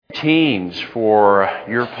teens for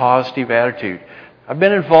your positive attitude. I've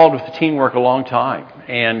been involved with the teamwork a long time,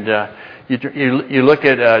 and you look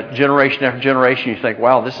at generation after generation, you think,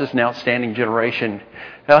 wow, this is an outstanding generation.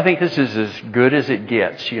 And I think this is as good as it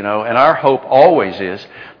gets, and our hope always is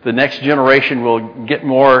the next generation will get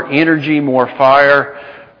more energy, more fire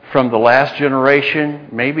from the last generation,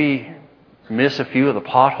 maybe miss a few of the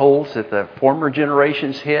potholes that the former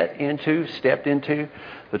generations stepped into,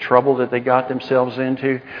 the trouble that they got themselves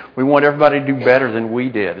into. We want everybody to do better than we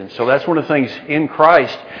did. And so that's one of the things in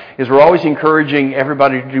Christ is we're always encouraging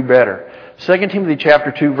everybody to do better. 2 Timothy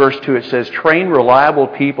chapter 2, verse 2, it says, train reliable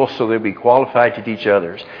people so they'll be qualified to teach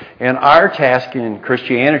others. And our task in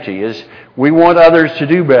Christianity is we want others to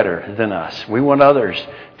do better than us. We want others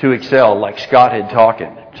to excel, like Scott had talked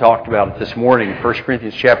about it this morning in 1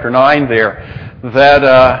 Corinthians chapter 9 there,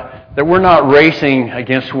 that we're not racing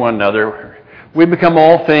against one another. We become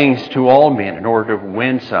all things to all men in order to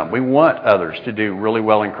win some. We want others to do really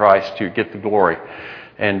well in Christ to get the glory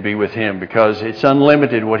and be with Him, because it's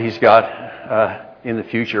unlimited what He's got in the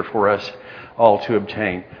future for us all to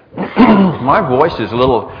obtain. My voice is a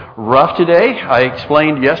little rough today. I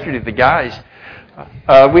explained yesterday to the guys,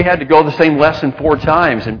 we had to go the same lesson 4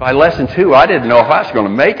 times, and by lesson 2, I didn't know if I was going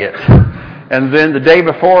to make it. And then the day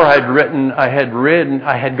before, I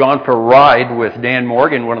had gone for a ride with Dan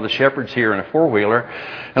Morgan, one of the shepherds here, in a 4-wheeler,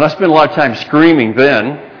 and I spent a lot of time screaming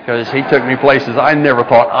then, because he took me places I never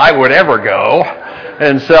thought I would ever go.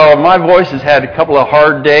 And so my voice has had a couple of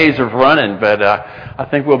hard days of running, but I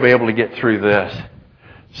think we'll be able to get through this.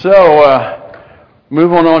 So,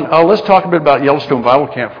 move on. Let's talk a bit about Yellowstone Bible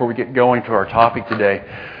Camp before we get going to our topic today.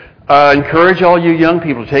 Encourage all you young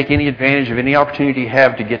people to take any advantage of any opportunity you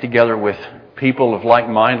have to get together with people of like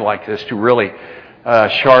mind like this to really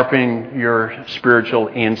sharpen your spiritual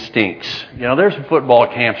instincts. There's football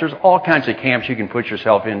camps. There's all kinds of camps you can put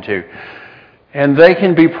yourself into. And they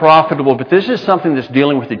can be profitable, but this is something that's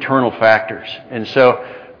dealing with eternal factors. And so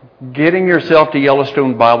getting yourself to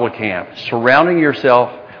Yellowstone Bible Camp, surrounding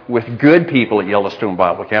yourself with good people at Yellowstone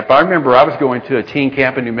Bible Camp. I remember I was going to a teen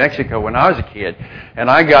camp in New Mexico when I was a kid, and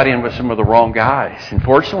I got in with some of the wrong guys. And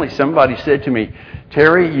fortunately, somebody said to me,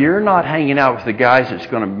 Terry, you're not hanging out with the guys that's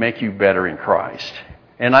going to make you better in Christ.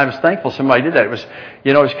 And I was thankful somebody did that. It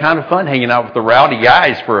was kind of fun hanging out with the rowdy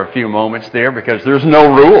guys for a few moments there, because there's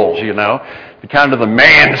no rules, The kind of the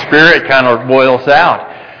man spirit kind of boils out.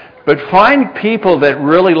 But find people that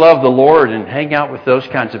really love the Lord and hang out with those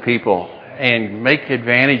kinds of people and make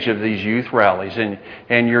advantage of these youth rallies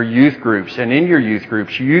and your youth groups. And in your youth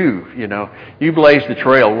groups, you blaze the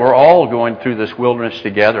trail. We're all going through this wilderness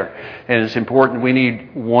together. And it's important we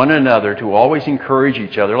need one another to always encourage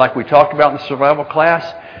each other. Like we talked about in the survival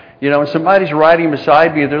class, when somebody's riding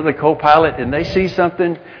beside me, they're the co-pilot, and they see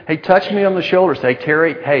something, hey, touch me on the shoulder. Say,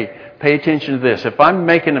 Terry, hey, pay attention to this. If I'm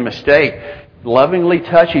making a mistake, lovingly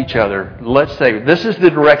touch each other. Let's say, this is the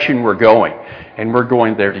direction we're going, and we're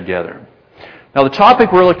going there together. Now, the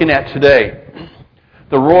topic we're looking at today,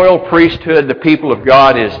 the royal priesthood, the people of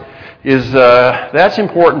God, that's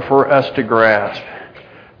important for us to grasp.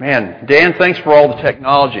 Man, Dan, thanks for all the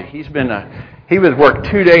technology. He would work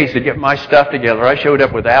 2 days to get my stuff together. I showed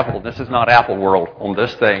up with Apple. This is not Apple World on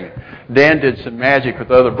this thing. Dan did some magic with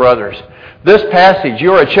other brothers. This passage,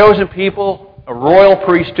 you're a chosen people, a royal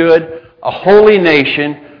priesthood, a holy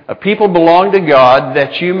nation, a people belong to God,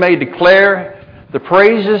 that you may declare the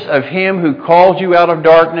praises of Him who called you out of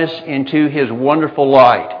darkness into His wonderful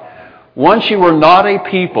light. Once you were not a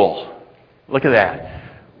people. Look at that.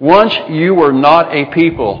 Once you were not a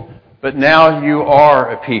people, but now you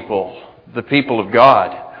are a people, the people of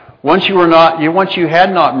God. Once you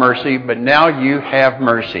had not mercy, but now you have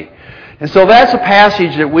mercy. And so that's a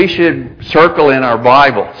passage that we should circle in our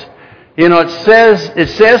Bibles. It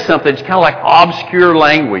says something. It's kind of like obscure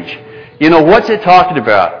language. What's it talking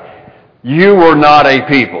about? You were not a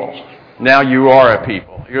people. Now you are a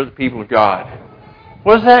people. You're the people of God.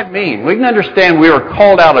 What does that mean? We can understand we were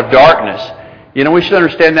called out of darkness. We should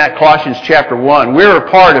understand that Colossians chapter 1. We're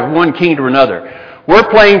a part of one kingdom or another. We're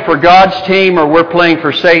playing for God's team or we're playing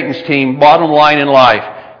for Satan's team. Bottom line in life,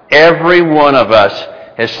 every one of us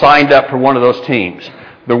has signed up for one of those teams.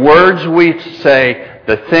 The words we say,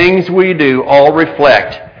 the things we do all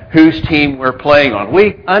reflect whose team we're playing on.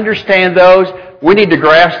 We understand those. We need to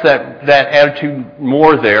grasp that attitude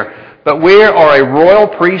more there. But we are a royal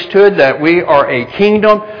priesthood, that we are a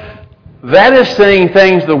kingdom. That is saying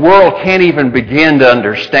things the world can't even begin to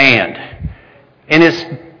understand. And it's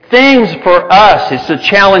things for us, it's a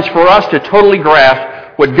challenge for us to totally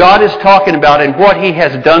grasp what God is talking about and what He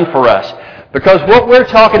has done for us. Because what we're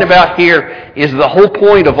talking about here is the whole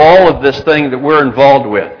point of all of this thing that we're involved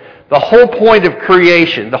with. The whole point of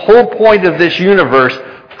creation, the whole point of this universe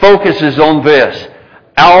focuses on this,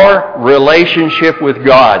 our relationship with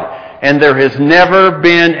God. And there has never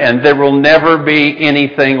been and there will never be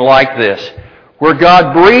anything like this, where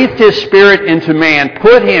God breathed His Spirit into man,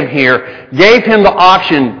 put him here, gave him the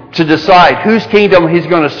option to decide whose kingdom he's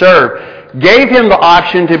going to serve, gave him the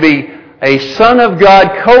option to be a son of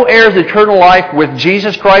God, co-heirs eternal life with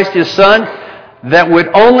Jesus Christ, His Son, that would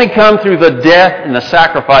only come through the death and the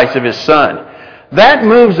sacrifice of His Son. That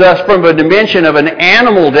moves us from a dimension of an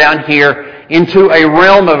animal down here into a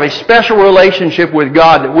realm of a special relationship with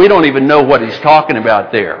God that we don't even know what He's talking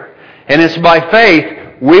about there. And it's by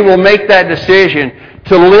faith we will make that decision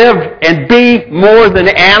to live and be more than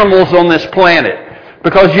animals on this planet.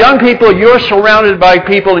 Because young people, you're surrounded by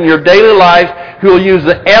people in your daily lives who will use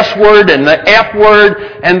the S word and the F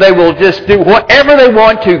word, and they will just do whatever they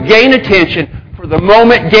want to gain attention for the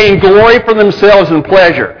moment, gain glory for themselves and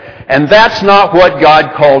pleasure. And that's not what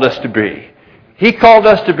God called us to be. He called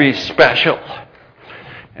us to be special.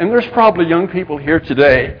 And there's probably young people here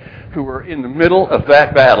today who are in the middle of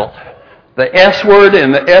that battle. The S word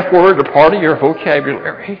and the F word are part of your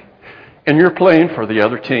vocabulary, and you're playing for the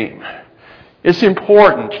other team. It's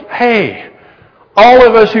important. Hey, all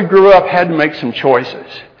of us who grew up had to make some choices.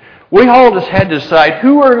 We all just had to decide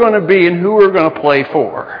who we're going to be and who we're going to play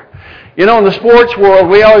for. You know, in the sports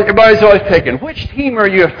world, everybody's always picking, which team are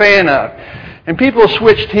you a fan of? And people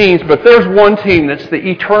switch teams, but there's one team that's the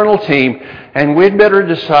eternal team, and we'd better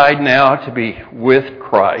decide now to be with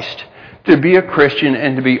Christ, to be a Christian,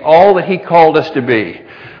 and to be all that He called us to be.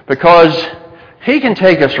 Because He can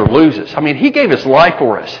take us or lose us. I mean, He gave His life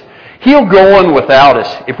for us. He'll go on without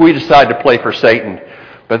us if we decide to play for Satan.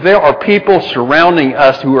 But there are people surrounding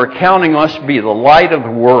us who are counting us to be the light of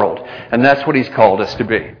the world, and that's what He's called us to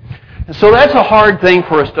be. And so that's a hard thing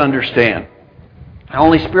for us to understand.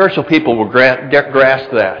 Only spiritual people will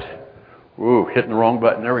grasp that. Ooh, hitting the wrong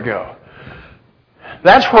button. There we go.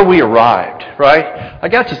 That's where we arrived, right? I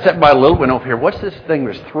got to step by a little one over here. What's this thing? It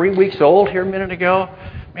was 3 weeks old here a minute ago.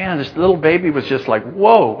 Man, this little baby was just like,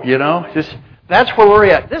 whoa, you know. That's where we're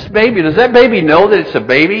at. This baby, does that baby know that it's a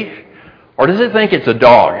baby? Or does it think it's a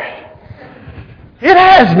dog? It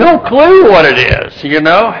has no clue what it is, you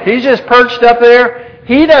know. He's just perched up there.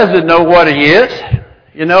 He doesn't know what he is,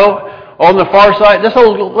 you know. On the far side, this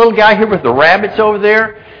old little guy here with the rabbits over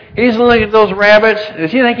there, he's looking at those rabbits.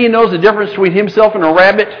 Does he think he knows the difference between himself and a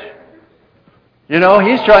rabbit? You know,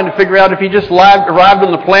 he's trying to figure out if he just arrived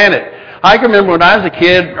on the planet. I can remember when I was a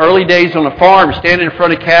kid, early days on a farm, standing in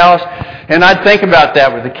front of cows, and I'd think about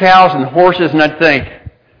that with the cows and the horses, and I'd think,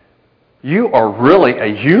 you are really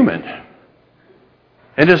a human.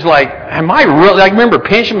 And it's like, am I really? I remember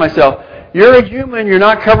pinching myself. You're a human. You're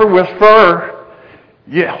not covered with fur.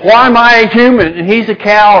 Why am I a human and he's a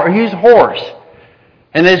cow or he's a horse?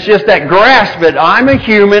 And it's just that grasp that I'm a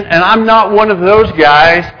human and I'm not one of those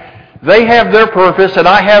guys. They have their purpose and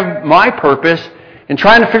I have my purpose. And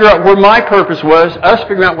trying to figure out where my purpose was, us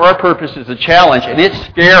figuring out where our purpose is a challenge, and it's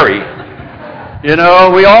scary. You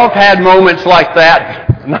know, we all have had moments like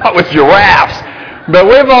that, not with giraffes, but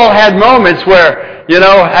we've all had moments where, you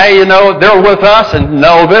know, hey, you know, they're with us, and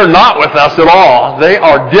no, they're not with us at all. They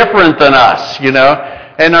are different than us, you know.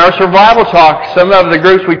 In our survival talk, some of the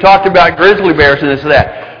groups we talked about, grizzly bears and this and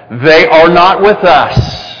that, they are not with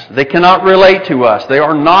us. They cannot relate to us. They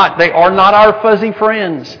are not our fuzzy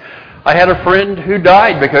friends. I had a friend who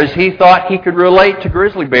died because he thought he could relate to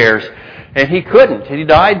grizzly bears, and he couldn't. He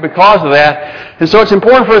died because of that. And so it's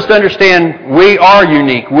important for us to understand we are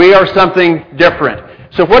unique. We are something different.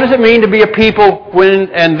 So what does it mean to be a people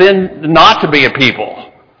and then not to be a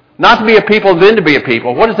people? Not to be a people, then to be a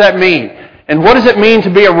people. What does that mean? And what does it mean to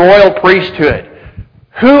be a royal priesthood?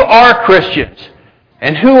 Who are Christians?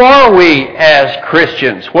 And who are we as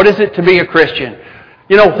Christians? What is it to be a Christian?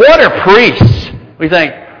 You know, what are priests? We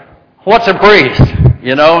think, what's a priest?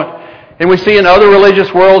 You know, and we see in other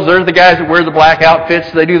religious worlds, there's the guys that wear the black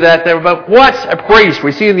outfits. They do that there. But what's a priest?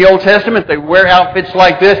 We see in the Old Testament, they wear outfits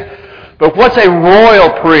like this. But what's a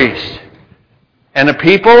royal priest? And a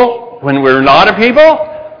people when we're not a people?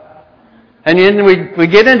 And then we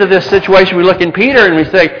get into this situation, we look in Peter and we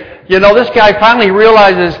say, you know, this guy finally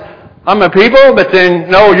realizes, I'm a people, but then,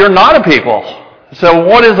 no, you're not a people. So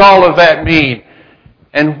what does all of that mean?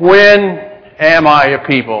 And when am I a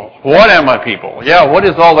people? What am I people? Yeah, what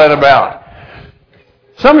is all that about?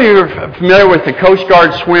 Some of you are familiar with the Coast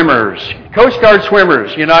Guard swimmers. Coast Guard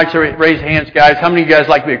swimmers, you know, I say raise hands, guys. How many of you guys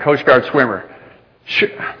like to be a Coast Guard swimmer? Sure.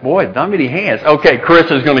 Boy, not many hands. Okay, Chris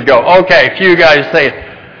is going to go. Okay, a few guys say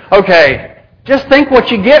it. Okay. Just think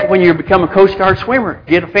what you get when you become a Coast Guard swimmer.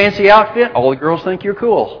 Get a fancy outfit, all the girls think you're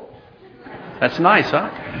cool. That's nice, huh?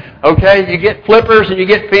 Okay, you get flippers and you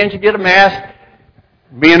get fins, you get a mask.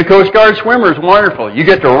 Being a Coast Guard swimmer is wonderful. You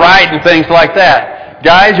get to ride and things like that.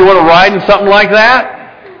 Guys, you want to ride in something like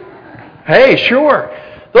that? Hey, sure.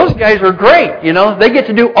 Those guys are great. You know, they get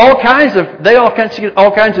to do all kinds of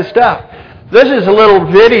stuff. This is a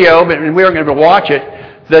little video, but we aren't going to watch it,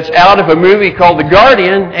 that's out of a movie called The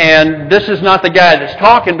Guardian, and this is not the guy that's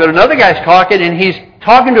talking, but another guy's talking, and he's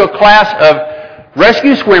talking to a class of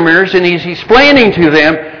rescue swimmers, and he's explaining to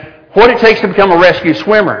them what it takes to become a rescue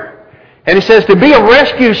swimmer. And he says, to be a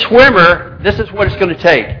rescue swimmer, this is what it's going to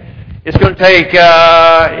take. It's going to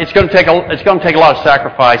take a lot of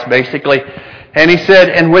sacrifice, basically. And he said,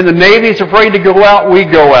 and when the Navy's afraid to go out, we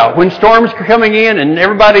go out. When storms are coming in and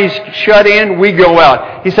everybody's shut in, we go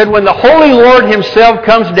out. He said, when the Holy Lord Himself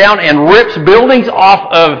comes down and rips buildings off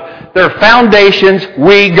of their foundations,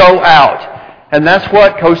 we go out. And that's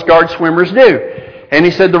what Coast Guard swimmers do. And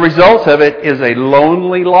he said the results of it is a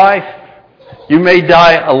lonely life. You may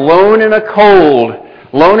die alone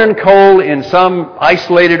in some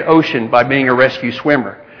isolated ocean by being a rescue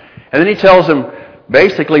swimmer. And then he tells them,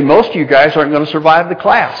 basically, most of you guys aren't going to survive the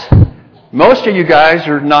class. Most of you guys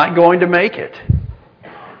are not going to make it.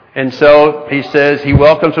 And so he says he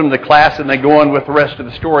welcomes them to the class, and they go on with the rest of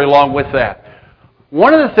the story along with that.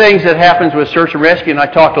 One of the things that happens with search and rescue, and I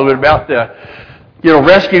talked a little bit about the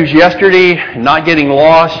rescues yesterday, not getting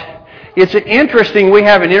lost. It's interesting, we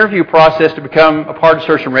have an interview process to become a part of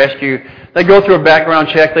search and rescue. They go through a background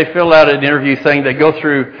check, they fill out an interview thing, they go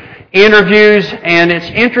through interviews, and it's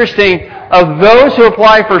interesting, of those who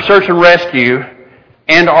apply for search and rescue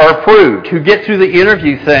and are approved, who get through the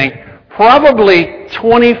interview thing, probably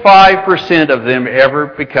 25% of them ever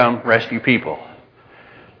become rescue people.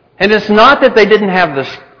 And it's not that they didn't have the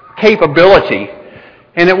capability,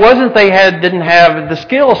 and it wasn't they didn't have the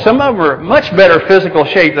skills. Some of them are much better physical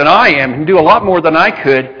shape than I am and do a lot more than I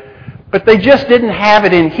could, but they just didn't have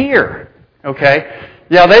it in here. Okay?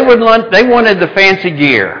 Yeah, they wanted the fancy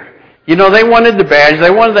gear. You know, they wanted the badge, they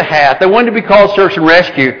wanted the hat, they wanted to be called search and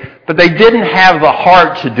rescue, but they didn't have the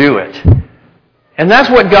heart to do it. And that's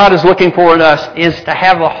what God is looking for in us, is to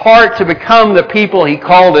have the heart to become the people He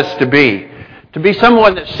called us to be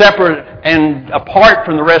someone that's separate and apart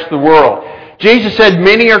from the rest of the world. Jesus said,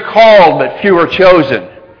 many are called, but few are chosen.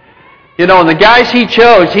 You know, and the guys He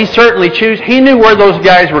chose, He certainly chose. He knew where those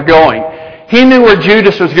guys were going. He knew where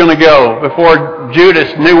Judas was going to go before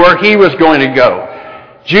Judas knew where he was going to go.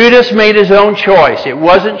 Judas made his own choice. It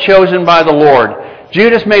wasn't chosen by the Lord.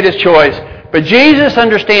 Judas made his choice. But Jesus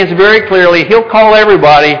understands very clearly He'll call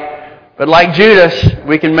everybody, but like Judas,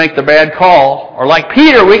 we can make the bad call. Or like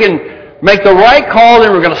Peter, we can make the right call,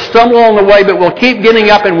 and we're going to stumble on the way, but we'll keep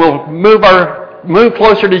getting up and we'll move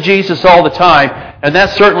closer to Jesus all the time. And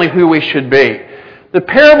that's certainly who we should be. The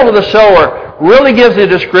parable of the sower really gives a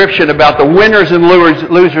description about the winners and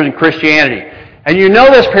losers in Christianity. And you know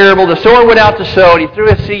this parable, the sower went out to sow, and he threw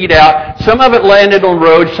his seed out. Some of it landed on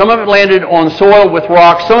roads, some of it landed on soil with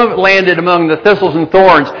rocks, some of it landed among the thistles and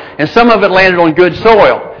thorns, and some of it landed on good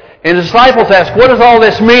soil. And the disciples asked, what does all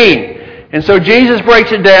this mean? And so Jesus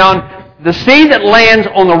breaks it down. The seed that lands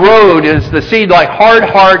on the road is the seed like hard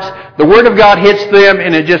hearts. The Word of God hits them,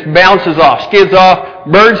 and it just bounces off, skids off.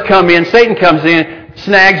 Birds come in, Satan comes in,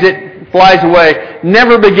 snags it, flies away,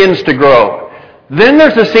 never begins to grow. Then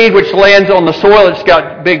there's the seed which lands on the soil that's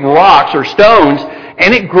got big rocks or stones,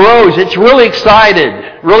 and it grows. It's really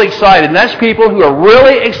excited, really excited. And that's people who are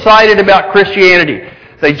really excited about Christianity.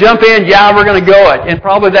 They jump in, yeah, we're going to go it. And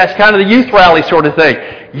probably that's kind of the youth rally sort of thing.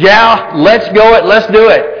 Yeah, let's go it, let's do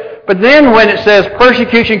it. But then when it says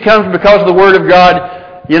persecution comes because of the Word of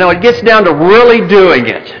God, you know, it gets down to really doing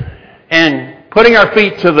it and putting our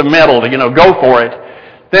feet to the metal to, go for it.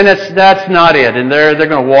 Then that's not it, and they're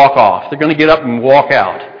going to walk off. They're going to get up and walk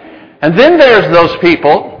out. And then there's those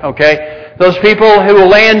people, okay, those people who will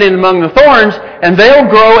land in among the thorns, and they'll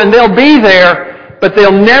grow and they'll be there, but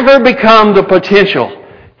they'll never become the potential.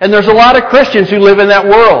 And there's a lot of Christians who live in that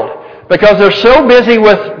world because they're so busy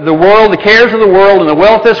with the world, the cares of the world, and the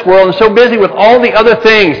wealth of this world, and so busy with all the other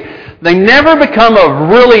things, they never become a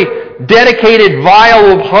really dedicated,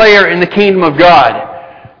 viable player in the kingdom of God.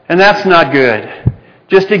 And that's not good.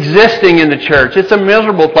 Just existing in the church. It's a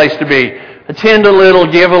miserable place to be. Attend a little,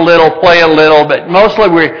 give a little, play a little, but mostly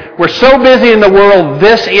we're so busy in the world,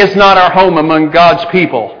 this is not our home among God's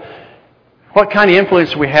people. What kind of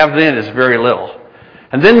influence we have then is very little.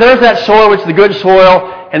 And then there's that soil, which is the good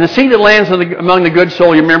soil, and the seed that lands among the good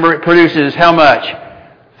soil, you remember, it produces how much?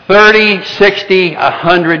 30, 60,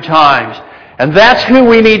 100 times. And that's who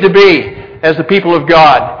we need to be as the people of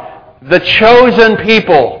God. The chosen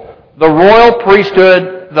people. The royal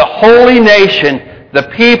priesthood the holy nation, the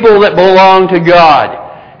people that belong to God.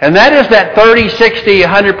 And that is that 30, 60,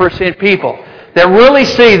 100% people that really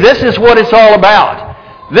see this is what it's all about.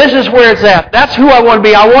 This is where it's at. That's who I want to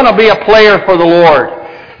be. I want to be a player for the Lord.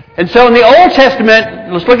 And so in the Old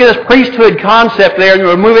Testament, let's look at this priesthood concept there, and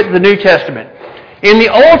we'll move it to the New Testament. In the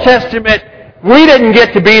Old Testament, we didn't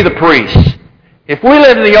get to be the priests. If we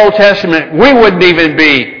lived in the Old Testament, we wouldn't even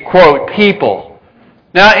be, quote, people.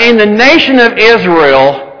 Now, in the nation of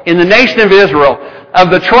Israel, of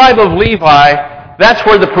the tribe of Levi, that's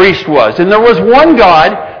where the priest was. And there was one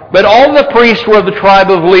God, but all the priests were of the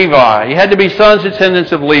tribe of Levi. You had to be sons and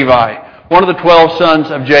descendants of Levi, one of the 12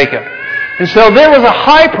 sons of Jacob. And so there was a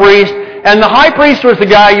high priest, and the high priest was the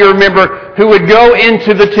guy, you remember, who would go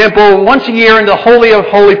into the temple once a year into the Holy of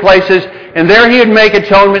Holy Places, and there he would make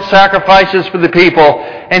atonement sacrifices for the people.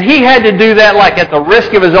 And he had to do that like at the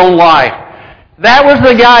risk of his own life. That was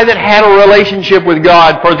the guy that had a relationship with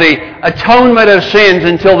God for the atonement of sins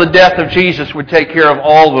until the death of Jesus would take care of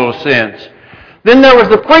all those sins. Then there was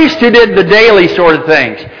the priest who did the daily sort of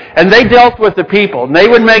things. And they dealt with the people. And they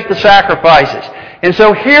would make the sacrifices. And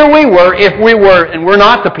so here we were, and we're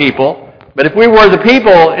not the people, but if we were the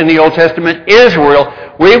people in the Old Testament, Israel,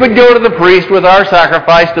 we would go to the priest with our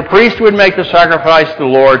sacrifice. The priest would make the sacrifice to the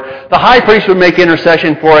Lord. The high priest would make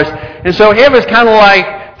intercession for us. And so it was kind of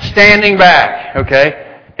like standing back,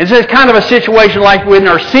 okay? It's just kind of a situation like when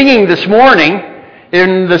our singing this morning,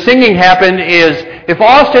 and the singing happened is, if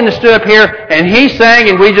Austin stood up here and he sang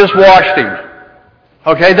and we just watched him.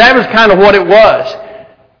 Okay, that was kind of what it was.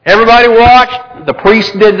 Everybody watched, the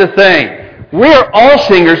priest did the thing. We're all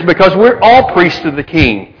singers because we're all priests of the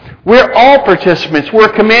King. We're all participants. We're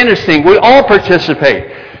commanded to sing. We all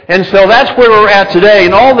participate. And so that's where we're at today.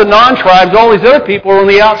 And all the non-tribes, all these other people are on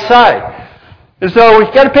the outside. And so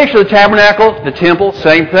we've got a picture of the tabernacle, the temple,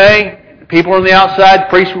 same thing. People on the outside, the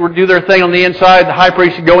priests would do their thing on the inside. The high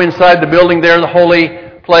priest would go inside the building there, the holy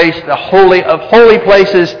place, the holy of holy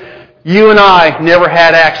places. You and I never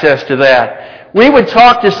had access to that. We would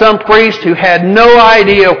talk to some priest who had no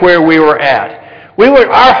idea where we were at.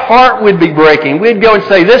 Our heart would be breaking. We'd go and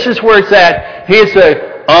say, this is where it's at. He'd say,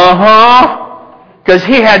 because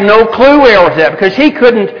he had no clue where it was at, because he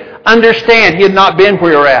couldn't understand. He had not been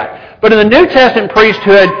where we were at. But in the New Testament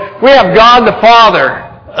priesthood, we have God the Father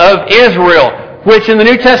of Israel, which in the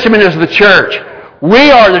New Testament is the church. We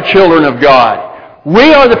are the children of God.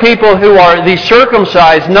 We are the people who are the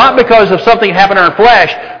circumcised, not because of something happened in our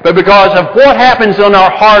flesh, but because of what happens in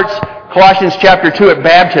our hearts, Colossians chapter 2 at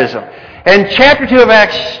baptism. And chapter 2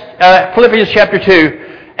 of Philippians chapter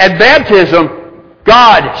 2, at baptism,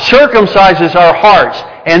 God circumcises our hearts,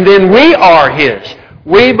 and then we are His.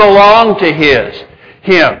 We belong to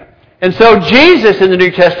Him. And so Jesus in the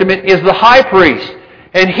New Testament is the high priest.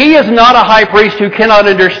 And He is not a high priest who cannot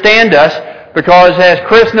understand us, because as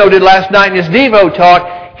Chris noted last night in his Devo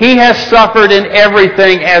talk, He has suffered in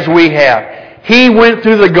everything as we have. He went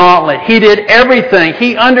through the gauntlet. He did everything.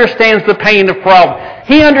 He understands the pain of problem.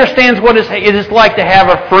 He understands what it is like to have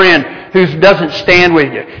a friend who doesn't stand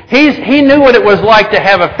with you. He knew what it was like to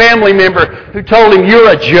have a family member who told him, you're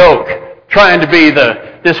a joke, trying to be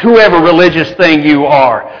this whoever religious thing you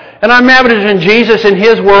are. And I'm imagining Jesus in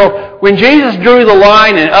His world, when Jesus drew the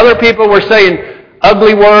line and other people were saying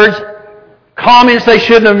ugly words, comments they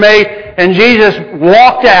shouldn't have made, and Jesus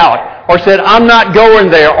walked out or said, I'm not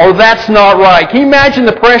going there, or that's not right. Can you imagine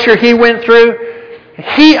the pressure He went through?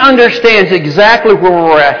 He understands exactly where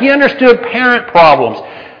we're at. He understood parent problems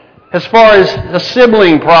as far as the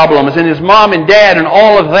sibling problems and his mom and dad and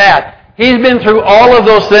all of that. He's been through all of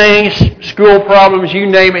those things, school problems, you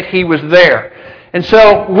name it, He was there. And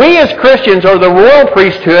so we as Christians are the royal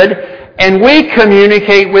priesthood, and we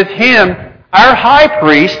communicate with Him, our high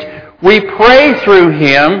priest. We pray through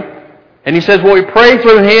Him, and He says when we pray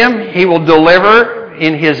through Him, He will deliver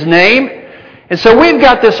in His name. And so we've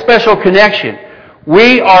got this special connection.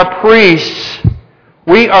 We are priests.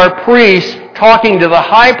 We are priests talking to the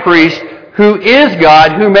high priest who is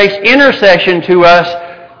God, who makes intercession to us,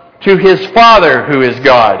 to His Father who is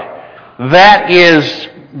God. That is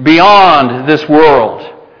beyond this world.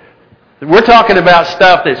 We're talking about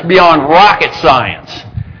stuff that's beyond rocket science.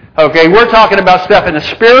 Okay, we're talking about stuff in the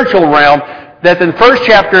spiritual realm that in the first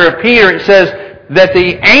chapter of Peter it says that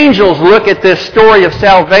the angels look at this story of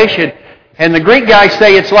salvation, and the Greek guys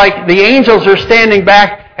say it's like the angels are standing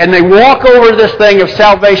back and they walk over this thing of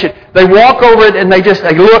salvation. They walk over it and they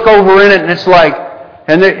look over in it, and it's like,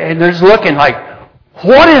 and they're just looking like,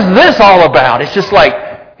 what is this all about? It's just like,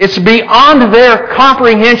 it's beyond their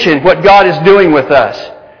comprehension what God is doing with us.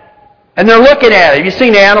 And they're looking at it. You've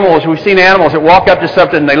seen animals. We've seen animals that walk up to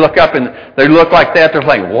something and they look up and they look like that. They're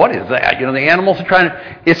like, what is that? You know, the animals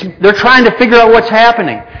are they're trying to figure out what's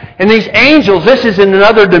happening. And these angels, this is in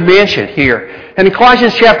another dimension here. And in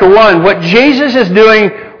Colossians chapter 1, what Jesus is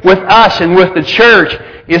doing with us and with the church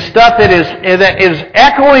is stuff that is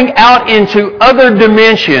echoing out into other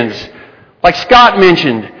dimensions. Like Scott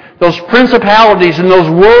mentioned, those principalities and those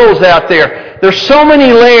worlds out there. There's so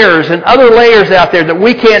many layers and other layers out there that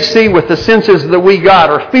we can't see with the senses that we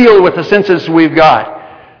got or feel with the senses we've got.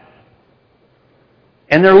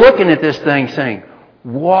 And they're looking at this thing saying,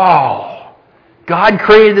 wow, God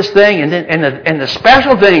created this thing. And the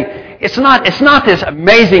special thing, it's not this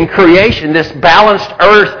amazing creation, this balanced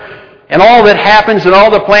earth and all that happens and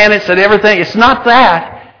all the planets and everything. It's not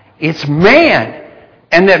that. It's man.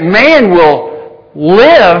 And that man will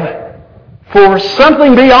live for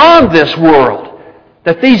something beyond this world.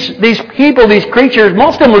 That these people, these creatures,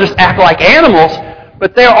 most of them will just act like animals,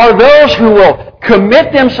 but there are those who will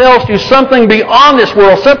commit themselves to something beyond this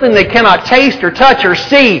world, something they cannot taste or touch or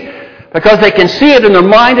see, because they can see it in their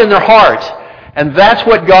mind and their hearts. And that's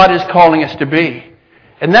what God is calling us to be.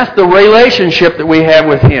 And that's the relationship that we have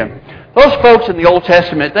with Him. Those folks in the Old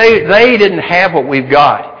Testament, they didn't have what we've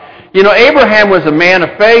got. You know, Abraham was a man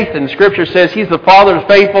of faith, and Scripture says he's the father of the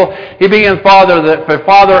faithful. He being the father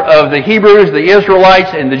of the Hebrews, the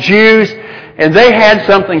Israelites, and the Jews, and they had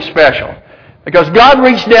something special. Because God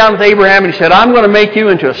reached down with Abraham and He said, I'm going to make you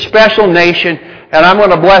into a special nation, and I'm going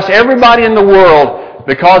to bless everybody in the world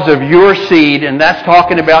because of your seed, and that's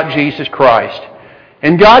talking about Jesus Christ.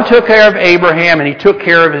 And God took care of Abraham, and He took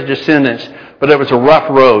care of his descendants, but it was a rough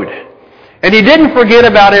road. And He didn't forget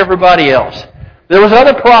about everybody else. There was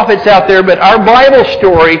other prophets out there, but our Bible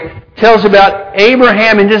story tells about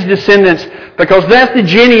Abraham and his descendants because that's the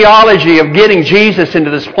genealogy of getting Jesus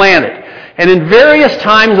into this planet. And in various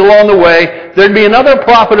times along the way, there'd be another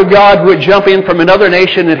prophet of God who would jump in from another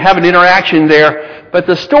nation and have an interaction there. But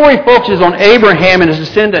the story focuses on Abraham and his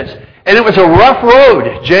descendants. And it was a rough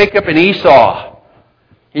road, Jacob and Esau.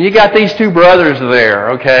 And you got these two brothers there,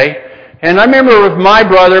 okay? And I remember with my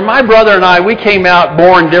brother and I, we came out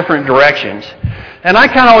born different directions. And I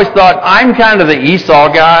kind of always thought, I'm kind of the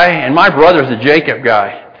Esau guy, and my brother's the Jacob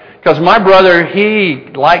guy. Because my brother, he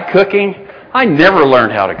liked cooking. I never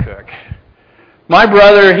learned how to cook. My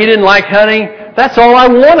brother, he didn't like hunting. That's all I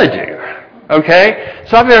want to do. Okay?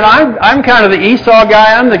 So I figured, I'm kind of the Esau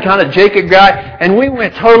guy, I'm the kind of Jacob guy, and we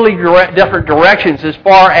went totally different directions as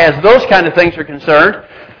far as those kind of things are concerned.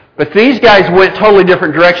 But these guys went totally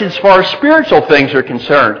different directions as far as spiritual things are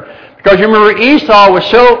concerned. Because you remember Esau was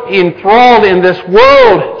so enthralled in this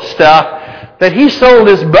world stuff that he sold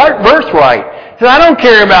his birthright. He said, I don't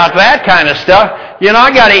care about that kind of stuff. You know,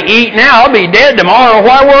 I got to eat now. I'll be dead tomorrow.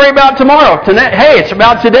 Why worry about tomorrow? Hey, it's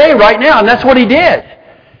about today right now. And that's what he did.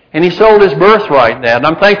 And he sold his birthright then. And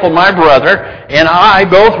I'm thankful my brother and I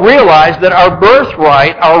both realized that our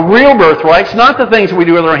birthright, our real birthright's not the things we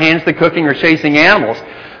do with our hands, the cooking or chasing animals.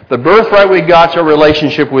 The birthright we got's our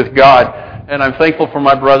relationship with God. And I'm thankful for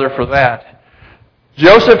my brother for that.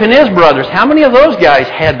 Joseph and his brothers, how many of those guys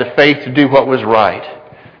had the faith to do what was right?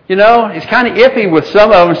 You know, it's kind of iffy with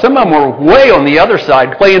some of them. Some of them were way on the other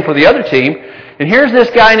side, playing for the other team. And here's this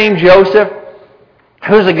guy named Joseph,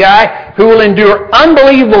 who's a guy who will endure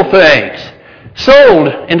unbelievable things. Sold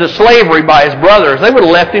into slavery by his brothers. They would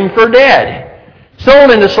have left him for dead.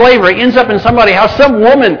 Sold into slavery, ends up in somebody's house. Some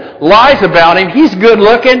woman lies about him. He's good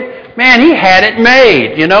looking. Man, he had it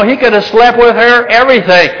made. You know, he could have slept with her,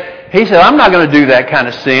 everything. He said, I'm not going to do that kind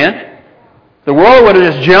of sin. The world would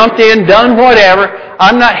have just jumped in, done whatever.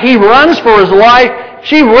 He runs for his life.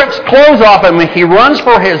 She rips clothes off him. He runs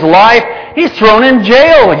for his life. He's thrown in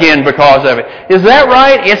jail again because of it. Is that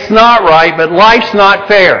right? It's not right, but life's not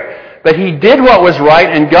fair. But he did what was right,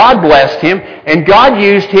 and God blessed him, and God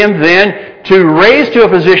used him then to raise to a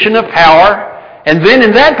position of power. And then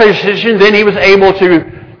in that position, then he was able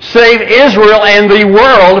to save Israel and the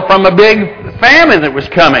world from a big famine that was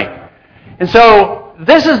coming. And so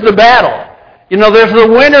this is the battle. You know, there's the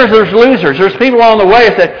winners, there's losers. There's people along the way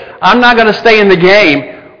that said, I'm not going to stay in the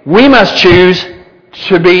game. We must choose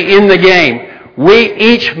to be in the game. We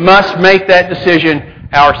each must make that decision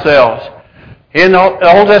ourselves. In the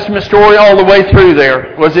Old Testament story all the way through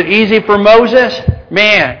there, was it easy for Moses?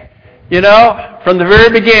 Man, you know, from the very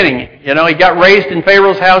beginning, you know, he got raised in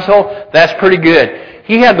Pharaoh's household. That's pretty good.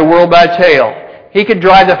 He had the world by tail. He could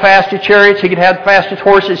drive the fastest chariots. He could have the fastest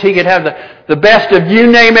horses. He could have the best of you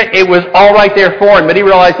name it. It was all right there for him. But he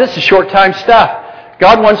realized this is short-time stuff.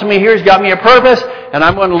 God wants me here. He's got me a purpose, and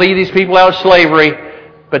I'm going to lead these people out of slavery.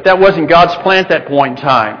 But that wasn't God's plan at that point in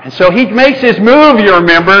time. And so he makes his move, you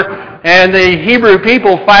remember, and the Hebrew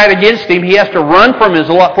people fight against him. He has to run for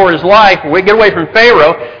his life, get away from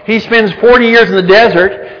Pharaoh. He spends 40 years in the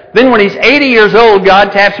desert. Then when he's 80 years old,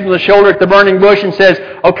 God taps him on the shoulder at the burning bush and says,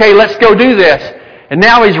 okay, let's go do this. And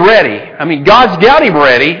now he's ready. I mean, God's got him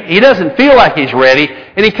ready. He doesn't feel like he's ready.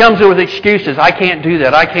 And he comes in with excuses. I can't do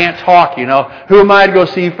that. I can't talk, Who am I to go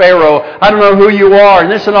see Pharaoh? I don't know who you are.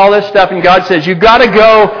 And this and all this stuff. And God says, you've got to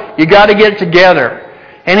go. You've got to get it together.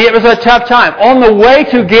 And it was a tough time. On the way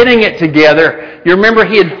to getting it together, you remember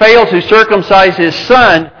he had failed to circumcise his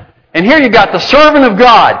son. And here you got the servant of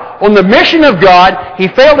God. On the mission of God, he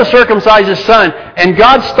failed to circumcise his son. And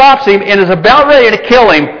God stops him and is about ready to kill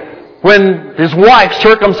him when his wife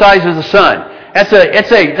circumcises the son. That's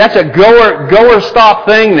a goer stop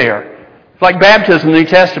thing there. It's like baptism in the New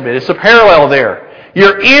Testament. It's a parallel there.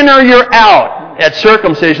 You're in or you're out at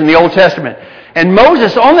circumcision in the Old Testament. And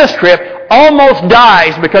Moses on this trip almost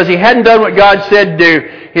dies because he hadn't done what God said to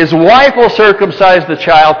do. His wife will circumcise the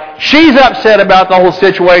child. She's upset about the whole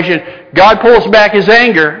situation. God pulls back his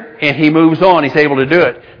anger and he moves on. He's able to do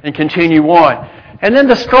it and continue on. And then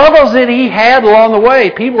the struggles that he had along the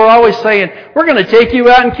way. People are always saying, we're going to take you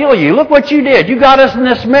out and kill you. Look what you did. You got us in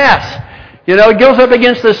this mess. It goes up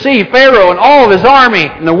against the sea, Pharaoh and all of his army.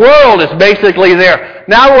 And the world is basically there.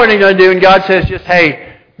 Now what are you going to do? And God says just,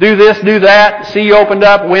 hey, do this, do that. Sea opened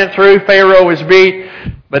up, went through. Pharaoh was beat.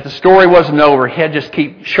 But the story wasn't over. He had to just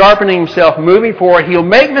keep sharpening himself, moving forward. He'll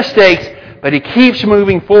make mistakes, but he keeps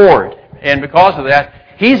moving forward. And because of that,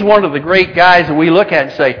 he's one of the great guys that we look at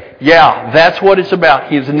and say, yeah, that's what it's about.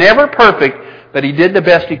 He's never perfect, but he did the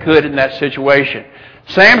best he could in that situation.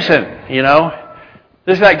 Samson,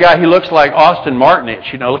 this is that guy, he looks like Austin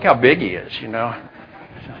Martinich. Look how big he is,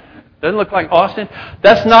 Doesn't look like Austin.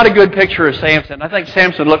 That's not a good picture of Samson. I think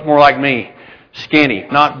Samson looked more like me. Skinny,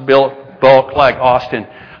 not built, bulk like Austin.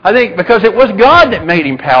 I think because it was God that made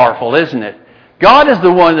him powerful, isn't it? God is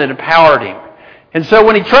the one that empowered him. And so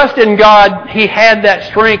when he trusted in God, he had that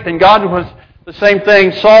strength, and God was the same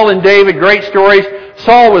thing. Saul and David, great stories.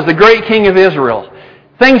 Saul was the great king of Israel.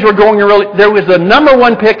 Things were going really... There was the number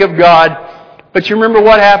one pick of God, but you remember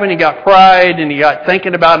what happened? He got pride, and he got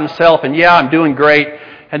thinking about himself, and yeah, I'm doing great.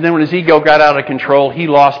 And then when his ego got out of control, he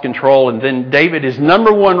lost control, and then David is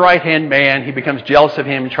number one right-hand man. He becomes jealous of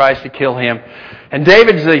him and tries to kill him. And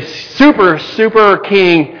David's a super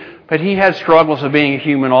king, but he had struggles of being a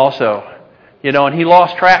human also. And he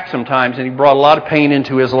lost track sometimes, and he brought a lot of pain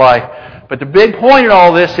into his life. But the big point in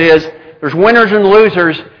all this is, there's winners and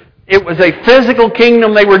losers. It was a physical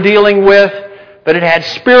kingdom they were dealing with, but it had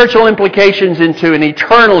spiritual implications into an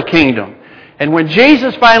eternal kingdom. And when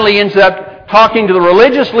Jesus finally ends up talking to the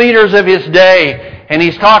religious leaders of his day, and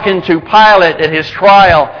he's talking to Pilate at his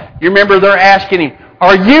trial, you remember they're asking him,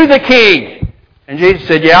 are you the king? And Jesus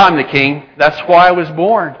said, yeah, I'm the king. That's why I was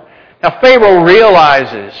born. Now, Pharaoh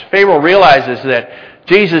realizes that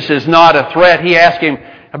Jesus is not a threat. He asked him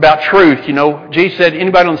about truth. Jesus said,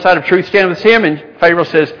 anybody on the side of truth, stand with him. And Pharaoh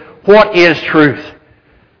says, what is truth?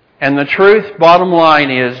 And the truth, bottom line,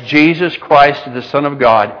 is Jesus Christ, the Son of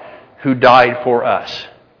God, who died for us.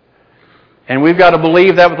 And we've got to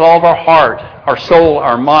believe that with all of our heart, our soul,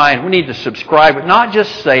 our mind. We need to subscribe, but not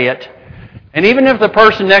just say it. And even if the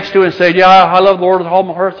person next to us says, yeah, I love the Lord with all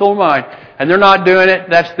my heart, soul, and mind, and they're not doing it,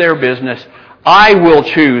 that's their business. I will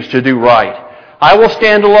choose to do right. I will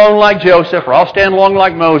stand alone like Joseph, or I'll stand alone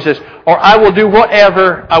like Moses, or I will do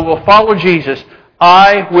whatever. I will follow Jesus.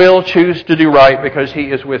 I will choose to do right because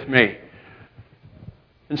he is with me.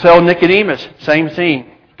 And so Nicodemus, same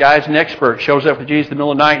scene. Guy's an expert, shows up with Jesus in the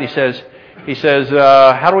middle of the night, and he says,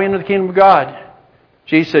 how do we enter the kingdom of God?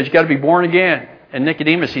 Jesus says, you've got to be born again. And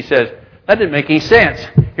Nicodemus, he says, that didn't make any sense.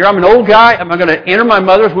 Here, I'm an old guy. Am I going to enter my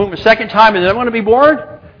mother's womb a second time and then I'm going to be born?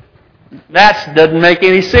 That doesn't make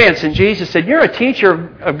any sense. And Jesus said, you're a teacher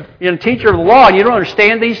of the law and you don't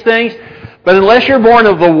understand these things. But unless you're born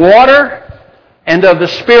of the water and of the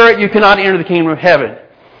Spirit, you cannot enter the kingdom of heaven.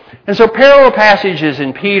 And so parallel passages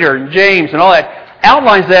in Peter and James and all that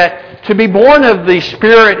outlines that to be born of the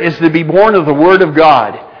Spirit is to be born of the Word of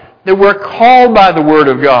God. That we're called by the Word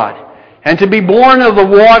of God. And to be born of the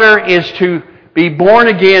water is to be born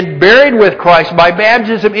again, buried with Christ by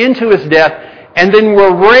baptism into His death, and then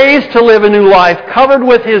we're raised to live a new life, covered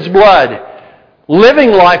with His blood,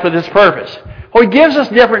 living life with His purpose. Well, He gives us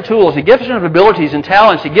different tools. He gives us abilities and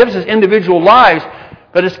talents. He gives us individual lives.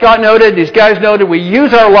 But as Scott noted, these guys noted, we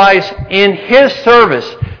use our lives in His service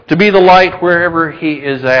to be the light wherever He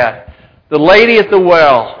is at. The lady at the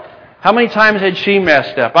well, how many times had she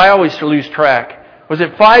messed up? I always lose track. Was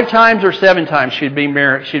it 5 times or 7 times she'd been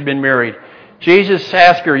married? Jesus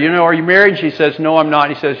asked her, are you married? She says, no, I'm not.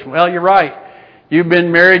 He says, well, you're right. You've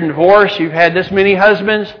been married and divorced. You've had this many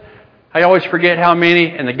husbands. I always forget how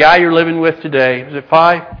many. And the guy you're living with today, is it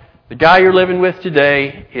 5? The guy you're living with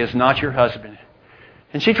today is not your husband.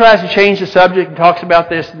 And she tries to change the subject and talks about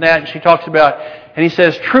this and that. And she talks about, and he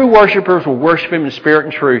says, true worshipers will worship Him in spirit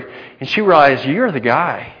and truth. And she realizes, you're the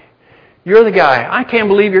guy. You're the guy. I can't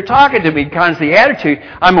believe you're talking to me. Kind of the attitude.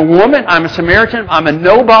 I'm a woman. I'm a Samaritan. I'm a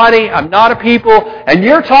nobody. I'm not a people. And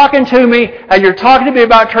you're talking to me, and you're talking to me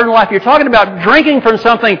about eternal life. You're talking about drinking from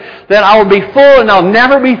something that I will be full and I'll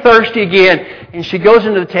never be thirsty again. And she goes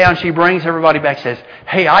into the town. She brings everybody back and says,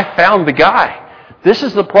 hey, I found the guy. This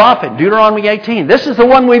is the prophet, Deuteronomy 18. This is the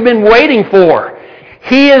one we've been waiting for.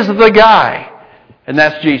 He is the guy. And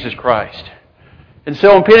that's Jesus Christ. And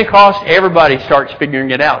so on Pentecost, everybody starts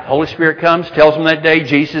figuring it out. The Holy Spirit comes, tells them that day,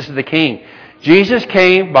 Jesus is the King. Jesus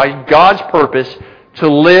came by God's purpose to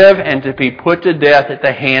live and to be put to death at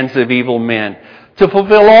the hands of evil men. To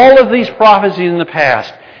fulfill all of these prophecies in the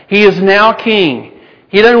past. He is now King.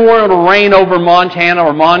 He doesn't want to reign over Montana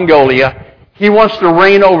or Mongolia. He wants to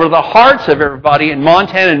reign over the hearts of everybody in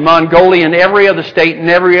Montana and Mongolia and every other state and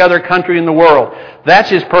every other country in the world.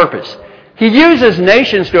 That's His purpose. He uses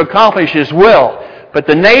nations to accomplish His will. But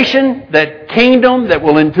the nation, that kingdom that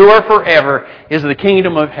will endure forever, is the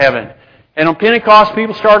kingdom of heaven. And on Pentecost,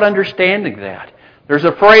 people start understanding that. There's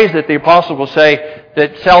a phrase that the apostles will say,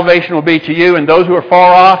 that salvation will be to you and those who are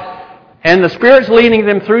far off. And the Spirit's leading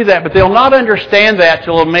them through that, but they'll not understand that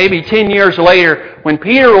till maybe 10 years later, when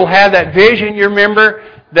Peter will have that vision, you remember,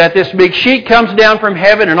 that this big sheet comes down from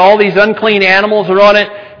heaven and all these unclean animals are on it.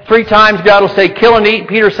 3 times God will say, kill and eat.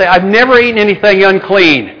 Peter will say, I've never eaten anything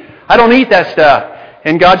unclean. I don't eat that stuff.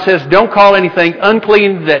 And God says, don't call anything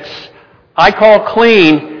unclean I call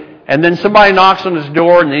clean. And then somebody knocks on his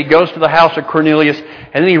door and he goes to the house of Cornelius.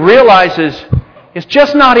 And then he realizes it's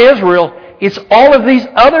just not Israel. It's all of these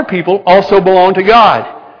other people also belong to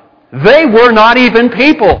God. They were not even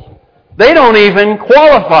people. They don't even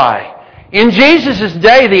qualify. In Jesus'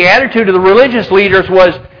 day, the attitude of the religious leaders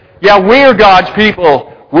was, yeah, we're God's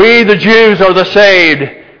people. We, the Jews, are the saved.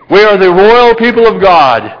 We are the royal people of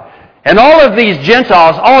God. And all of these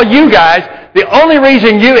Gentiles, all you guys, the only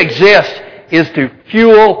reason you exist is to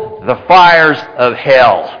fuel the fires of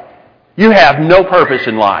hell. You have no purpose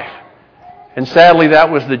in life. And sadly, that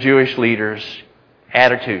was the Jewish leaders'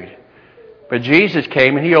 attitude. But Jesus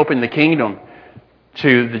came and He opened the kingdom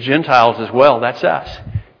to the Gentiles as well. That's us.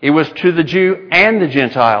 It was to the Jew and the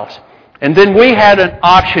Gentiles. And then we had an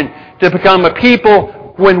option to become a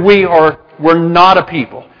people when we're not a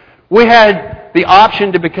people. We had the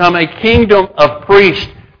option to become a kingdom of priests.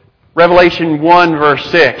 Revelation 1 verse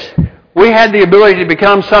 6. We had the ability to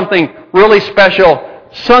become something really special.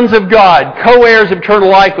 Sons of God, co-heirs of eternal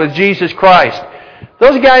life with Jesus Christ.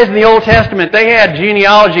 Those guys in the Old Testament, they had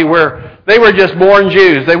genealogy where they were just born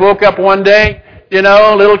Jews. They woke up one day,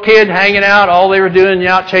 little kid hanging out. All they were doing,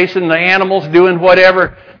 out chasing the animals, doing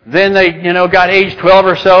whatever. Then they, got age 12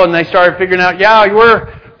 or so and they started figuring out,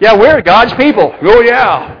 we're God's people. Oh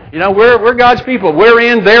yeah. We're God's people. We're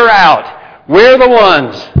in, they're out. We're the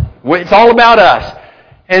ones. It's all about us.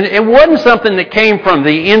 And it wasn't something that came from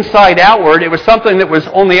the inside outward. It was something that was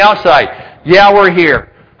on the outside. Yeah, we're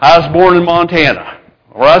here. I was born in Montana.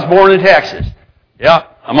 Or I was born in Texas. Yeah,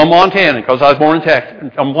 I'm a Montanan because I was born in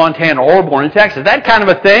Texas. I'm Montana or born in Texas. That kind of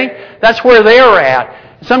a thing. That's where they were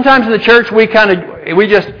at. Sometimes in the church we're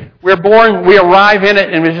born, we arrive in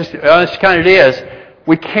it and it's kind of it is.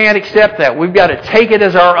 We can't accept that. We've got to take it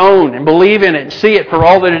as our own and believe in it and see it for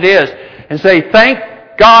all that it is. And say, thank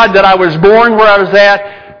God that I was born where I was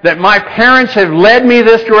at, that my parents have led me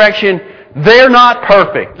this direction. They're not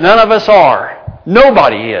perfect. None of us are.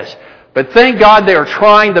 Nobody is. But thank God they are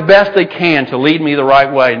trying the best they can to lead me the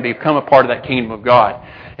right way and become a part of that kingdom of God.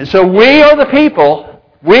 And so we are the people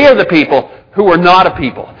who are not a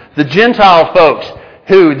people. The Gentile folks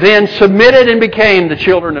who then submitted and became the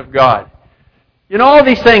children of God. All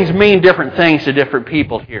these things mean different things to different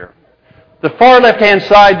people here. The far left-hand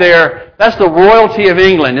side there, that's the royalty of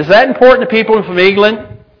England. Is that important to people from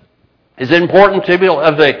England? Is it important to people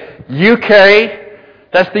of the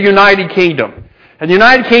UK? That's the United Kingdom. And the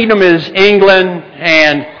United Kingdom is England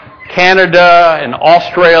and Canada and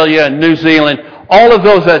Australia and New Zealand. All of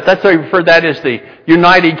those, that's they refer to that as the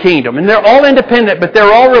United Kingdom. And they're all independent, but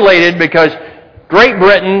they're all related because Great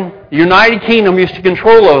Britain, the United Kingdom, used to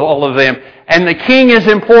control all of them. And the king is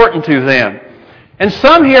important to them. And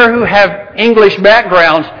some here who have English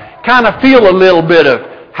backgrounds kind of feel a little bit of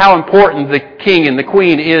how important the king and the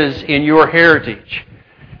queen is in your heritage.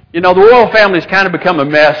 The royal family's kind of become a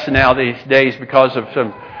mess now these days because of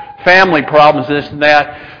some family problems, this and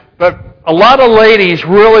that. But a lot of ladies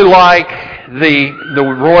really like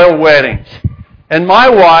the royal weddings. And my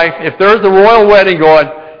wife, if there's the royal wedding going,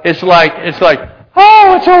 it's like,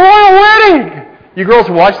 oh, it's a royal wedding. You girls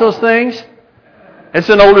watch those things? It's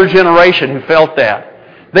an older generation who felt that.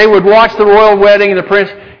 They would watch the royal wedding and the prince.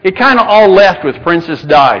 It kind of all left with Princess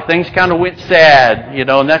Di. Things kind of went sad,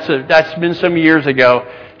 and that's been some years ago.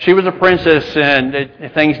 She was a princess, and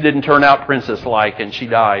things didn't turn out princess-like, and she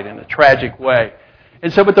died in a tragic way.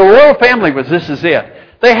 And so, but the royal family this is it.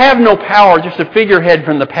 They have no power, just a figurehead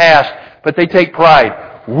from the past, but they take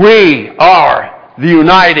pride. We are the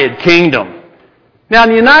United Kingdom. Now, in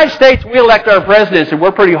the United States, we elect our presidents, and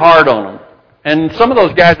we're pretty hard on them. And some of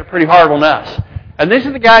those guys are pretty hard on us. And these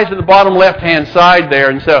are the guys at the bottom left-hand side there.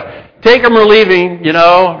 And so, take them or leave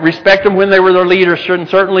them, respect them when they were their leaders.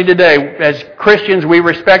 Certainly today, as Christians, we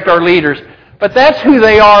respect our leaders. But that's who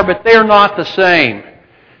they are, but they're not the same.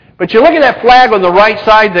 But you look at that flag on the right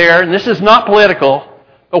side there, and this is not political,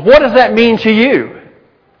 but what does that mean to you?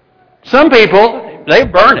 Some people, they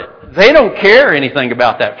burn it. They don't care anything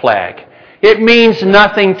about that flag. It means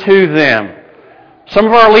nothing to them. Some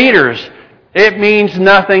of our leaders, it means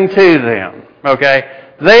nothing to them.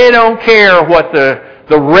 Okay? They don't care what the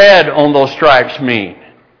red on those stripes mean.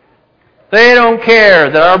 They don't care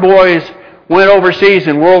that our boys went overseas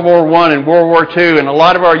in World War I and World War II, and a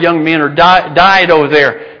lot of our young men died over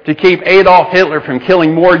there to keep Adolf Hitler from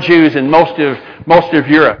killing more Jews in most of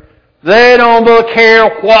Europe. They don't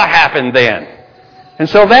care what happened then. And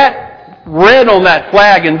so that red on that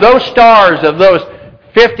flag and those stars of those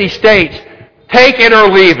 50 states, take it or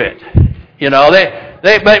leave it. And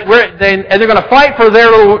they're going to fight for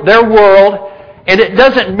their world, and it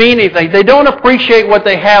doesn't mean anything. They don't appreciate what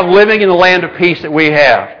they have living in the land of peace that we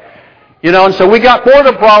have. And so we got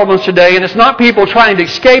border problems today, and it's not people trying to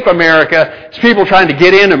escape America, it's people trying to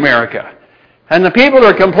get in America. And the people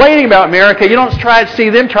that are complaining about America, you don't try to see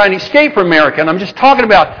them trying to escape from America. And I'm just talking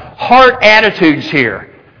about heart attitudes here.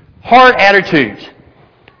 Heart attitudes.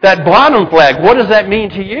 That bottom flag, what does that mean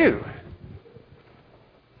to you?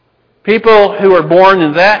 People who are born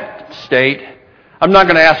in that state, I'm not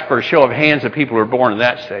going to ask for a show of hands of people who are born in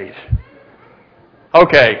that state.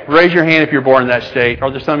 Okay, raise your hand if you're born in that state. Are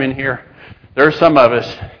there some in here? There are some of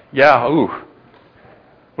us. Yeah, ooh.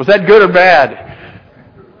 Was that good or bad?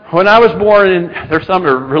 When I was born there's some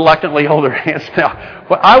are reluctantly older hands now.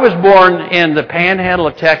 When I was born in the panhandle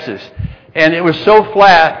of Texas, and it was so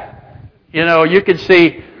flat, you could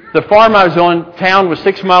see the farm I was on, town was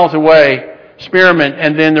 6 miles away, Spearmint,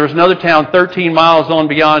 and then there was another town 13 miles on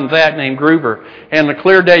beyond that named Gruber. And on a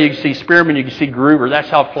clear day, you could see Spearmint, you could see Gruber. That's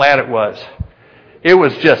how flat it was. It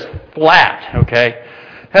was just flat, okay?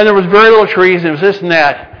 And there was very little trees, and it was this and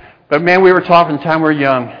that. But man, we were talking the time we were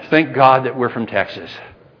young. Thank God that we're from Texas.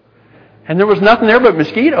 And there was nothing there but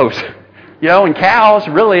mosquitoes, and cows,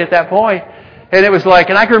 really, at that point. And it was like,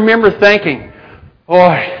 and I can remember thinking,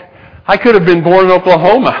 boy, I could have been born in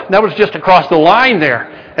Oklahoma. That was just across the line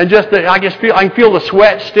there. And I can feel the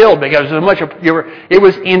sweat still because it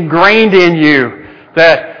was ingrained in you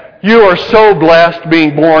that you are so blessed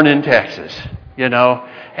being born in Texas,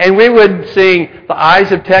 And we would sing, the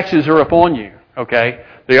eyes of Texas are upon you, okay?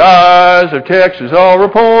 The eyes of Texas are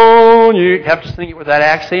upon you. You have to sing it with that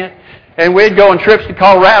accent. And we'd go on trips to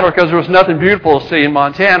Colorado because there was nothing beautiful to see in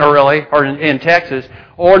Montana, really, or in Texas,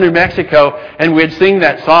 or New Mexico. And we'd sing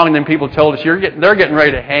that song, and then people told us, they're getting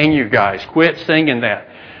ready to hang you guys. Quit singing that.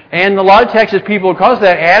 And a lot of Texas people, because of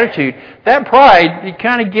that attitude, that pride, it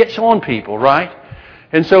kind of gets on people, right?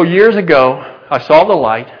 And so years ago, I saw the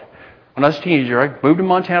light. When I was a teenager, I moved to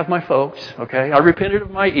Montana with my folks, okay? I repented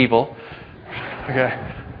of my evil, okay?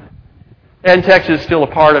 And Texas is still a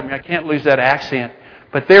part of me. I can't lose that accent.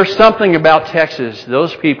 But there's something about Texas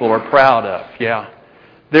those people are proud of, yeah.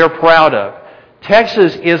 They're proud of.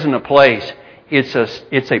 Texas isn't a place. It's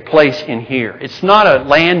a place in here. It's not a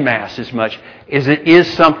landmass as much as it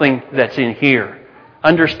is something that's in here.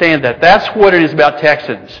 Understand that. That's what it is about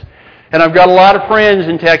Texans. And I've got a lot of friends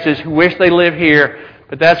in Texas who wish they lived here,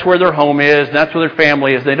 but that's where their home is, and that's where their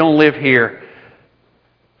family is. They don't live here.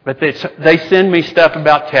 But they send me stuff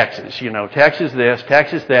about Texas. Texas this,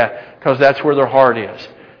 Texas that, because that's where their heart is.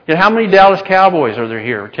 How many Dallas Cowboys are there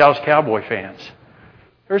here? Dallas Cowboy fans?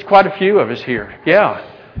 There's quite a few of us here. Yeah.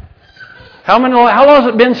 How long has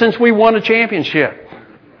it been since we won a championship?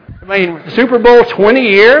 Super Bowl 20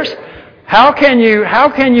 years? How can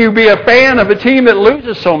you be a fan of a team that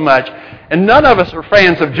loses so much? And none of us are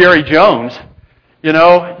fans of Jerry Jones.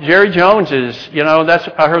 Jerry Jones is,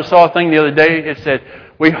 I saw a thing the other day. It said,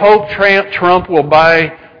 we hope Trump will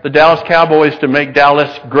buy the Dallas Cowboys to make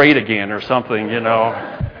Dallas great again or something,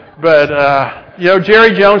 But,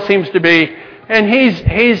 Jerry Jones seems to be, And he's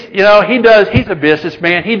a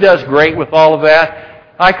businessman. He does great with all of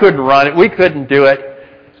that. I couldn't run it. We couldn't do it.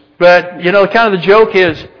 But, kind of the joke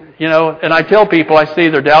is, and I tell people, I see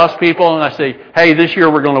they're Dallas people, and I say, hey, this year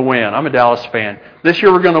we're going to win. I'm a Dallas fan. This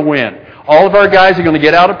year we're going to win. All of our guys are going to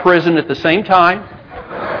get out of prison at the same time.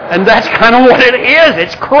 And that's kind of what it is.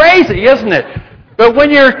 It's crazy, isn't it? But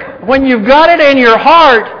when you've got it in your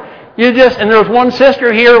heart, and there was one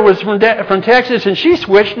sister here who was from Texas, and she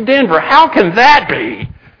switched to Denver. How can that be?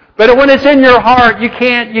 But when it's in your heart,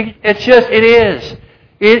 it is.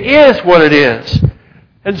 It is what it is.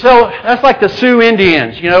 And so that's like the Sioux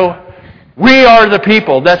Indians, We are the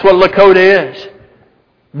people. That's what Lakota is.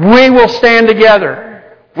 We will stand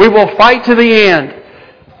together. We will fight to the end.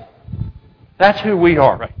 That's who we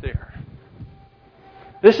are right there.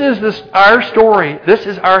 This is our story. This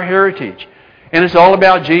is our heritage. And it's all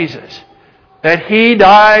about Jesus. That He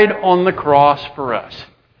died on the cross for us.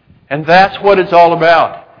 And that's what it's all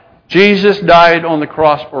about. Jesus died on the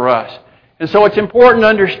cross for us. And so it's important to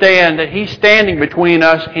understand that He's standing between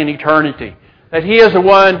us and eternity. That He is the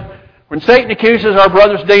one, when Satan accuses our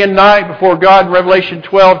brothers day and night before God in Revelation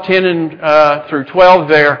 12:10 through 12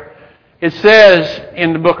 there, it says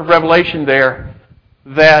in the book of Revelation there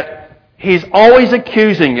that he's always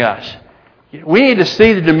accusing us. We need to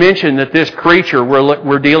see the dimension that this creature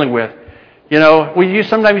we're dealing with. We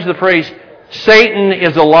sometimes use the phrase, Satan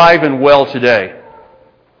is alive and well today.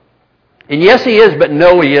 And yes, he is, but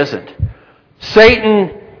no, he isn't.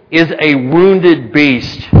 Satan is a wounded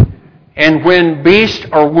beast. And when beasts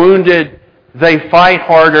are wounded, they fight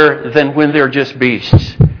harder than when they're just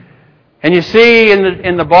beasts. And you see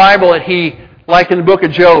in the Bible that he, like in the book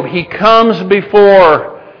of Job, he comes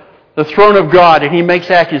before the throne of God and he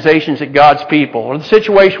makes accusations at God's people. Or the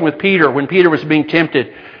situation with Peter, when Peter was being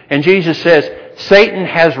tempted, and Jesus says, Satan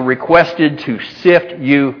has requested to sift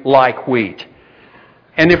you like wheat.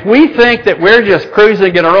 And if we think that we're just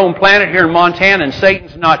cruising at our own planet here in Montana and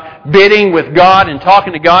Satan's not bidding with God and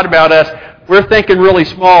talking to God about us, we're thinking really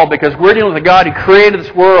small, because we're dealing with a God who created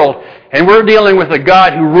this world, and we're dealing with a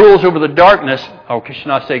God who rules over the darkness. Oh, I should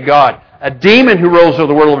not say God. A demon who rules over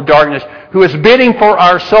the world of darkness, who is bidding for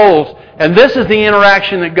our souls. And this is the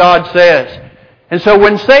interaction that God says. And so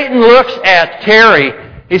when Satan looks at Terry,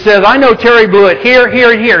 he says, I know Terry blew it here,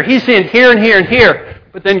 here, and here. He sinned here and here and here.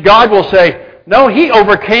 But then God will say, no, he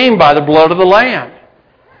overcame by the blood of the Lamb.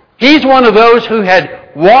 He's one of those who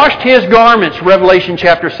had washed his garments, Revelation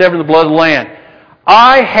chapter 7, the blood of the Lamb.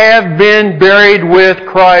 I have been buried with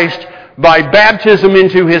Christ by baptism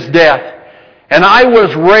into His death. And I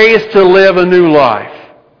was raised to live a new life.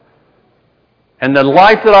 And the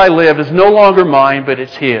life that I live is no longer mine, but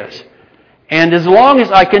it's His. And as long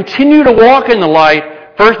as I continue to walk in the light,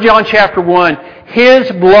 1 John chapter 1,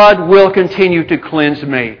 His blood will continue to cleanse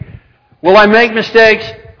me. Will I make mistakes?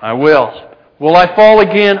 I will. Will I fall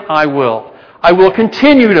again? I will. I will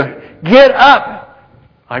continue to get up.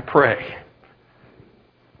 I pray.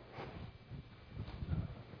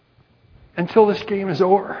 Until this game is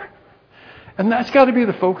over. And that's got to be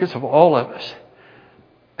the focus of all of us.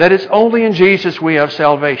 That it's only in Jesus we have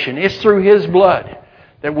salvation. It's through His blood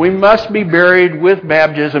that we must be buried with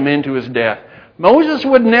baptism into His death. Moses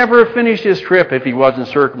would never have finished his trip if he wasn't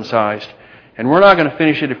circumcised. And we're not going to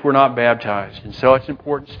finish it if we're not baptized. And so it's an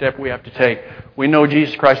important step we have to take. We know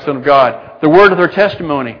Jesus Christ, Son of God. The word of their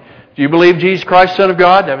testimony. Do you believe Jesus Christ, Son of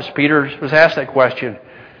God? That was Peter was asked that question.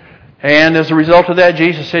 And as a result of that,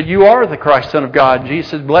 Jesus said, you are the Christ, Son of God. And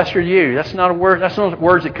Jesus said, blessed are you. That's not a word. That's not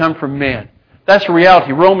words that come from men. That's the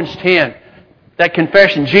reality. Romans 10. That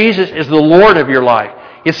confession. Jesus is the Lord of your life.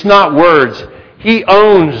 It's not words. He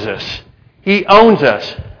owns us. He owns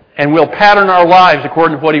us. And will pattern our lives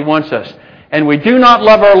according to what He wants us. And we do not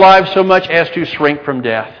love our lives so much as to shrink from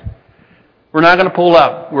death. We're not going to pull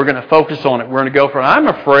up. We're going to focus on it. We're going to go for it. I'm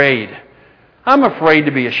afraid. I'm afraid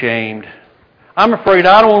to be ashamed. I'm afraid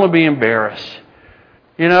I don't want to be embarrassed.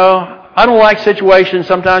 I don't like situations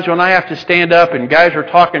sometimes when I have to stand up and guys are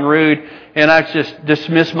talking rude and I just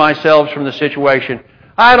dismiss myself from the situation.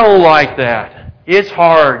 I don't like that. It's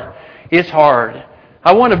hard. It's hard.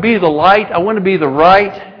 I want to be the light. I want to be the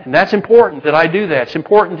right. And that's important that I do that. It's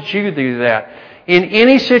important that you do that. In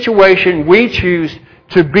any situation, we choose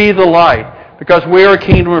to be the light because we are a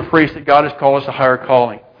kingdom of priests that God has called us to higher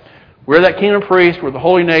calling. We're that kingdom of priests. We're the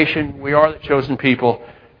holy nation. We are the chosen people.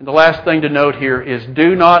 And the last thing to note here is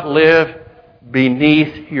do not live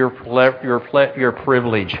beneath your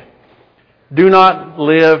privilege. Do not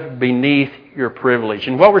live beneath your privilege.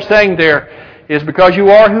 And what we're saying there is because you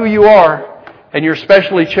are who you are and you're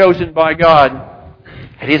specially chosen by God,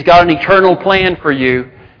 and He's got an eternal plan for you,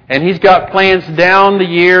 And He's got plans down the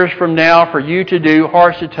years from now for you to do,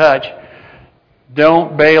 hearts to touch.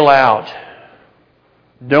 Don't bail out.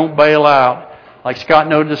 Don't bail out. Like Scott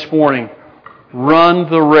noted this morning, run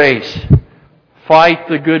the race. Fight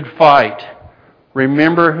the good fight.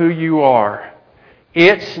 Remember who you are.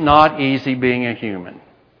 It's not easy being a human.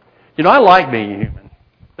 You know, I like being a human.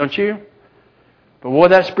 Don't you? But boy,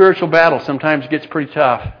 that spiritual battle sometimes gets pretty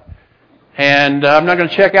tough. And I'm not going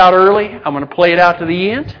to check out early. I'm going to play it out to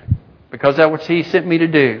the end because that's what He sent me to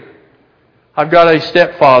do. I've got a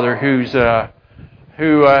stepfather who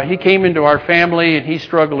he came into our family and he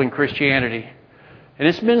struggled in Christianity. And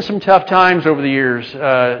it's been some tough times over the years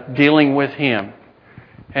dealing with him.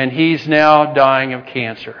 And he's now dying of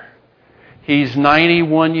cancer. He's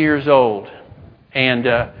 91 years old. And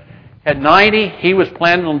at 90, he was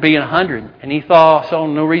planning on being 100. And he saw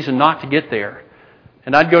no reason not to get there.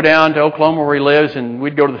 And I'd go down to Oklahoma where he lives, and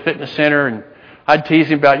we'd go to the fitness center, and I'd tease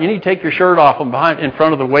him about, you need to take your shirt off in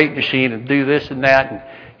front of the weight machine and do this and that. And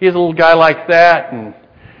he's a little guy like that, and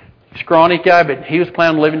scrawny guy, but he was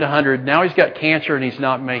planning on living to 100. Now he's got cancer, and he's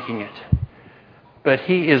not making it. But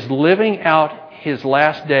he is living out his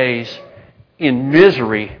last days in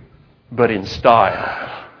misery, but in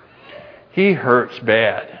style. He hurts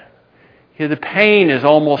bad. The pain is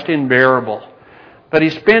almost unbearable. But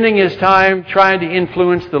he's spending his time trying to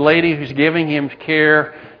influence the lady who's giving him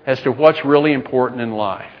care as to what's really important in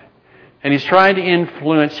life. And he's trying to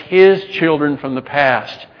influence his children from the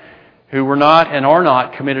past who were not and are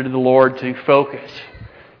not committed to the Lord to focus.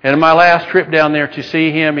 And in my last trip down there to see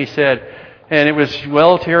him, he said, and it was,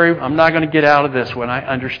 well, Terry, I'm not going to get out of this one. I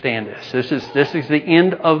understand this. This is the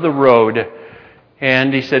end of the road.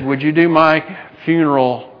 And he said, would you do my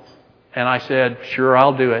funeral? And I said, sure,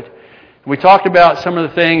 I'll do it. We talked about some of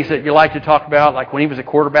the things that you like to talk about, like when he was a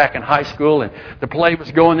quarterback in high school and the play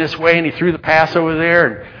was going this way and he threw the pass over there.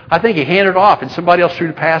 And I think he handed it off and somebody else threw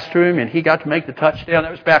the pass to him and he got to make the touchdown.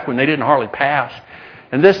 That was back when they didn't hardly pass.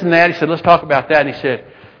 And this and that. He said, let's talk about that. And he said,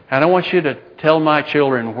 and I want you to tell my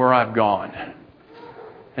children where I've gone.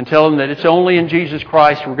 And tell them that it's only in Jesus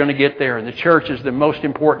Christ we're going to get there. And the church is the most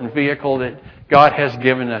important vehicle that God has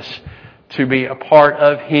given us to be a part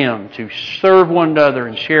of Him, to serve one another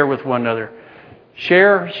and share with one another.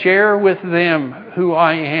 Share with them who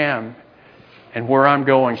I am and where I'm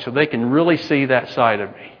going so they can really see that side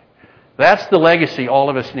of me. That's the legacy all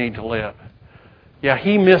of us need to live. Yeah,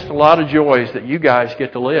 he missed a lot of joys that you guys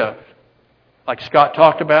get to live. Like Scott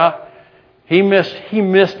talked about, he missed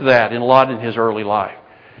that in a lot in his early life.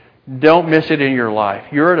 Don't miss it in your life.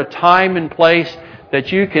 You're at a time and place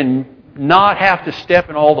that you can not have to step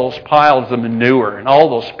in all those piles of manure and all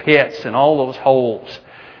those pits and all those holes.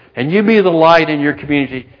 And you be the light in your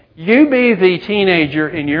community. You be the teenager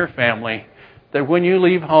in your family that when you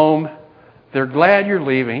leave home, they're glad you're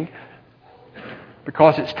leaving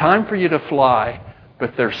because it's time for you to fly,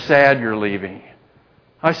 but they're sad you're leaving.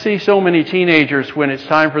 I see so many teenagers when it's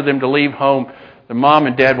time for them to leave home, the mom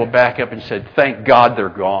and dad will back up and say, thank God they're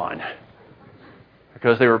gone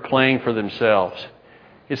because they were playing for themselves.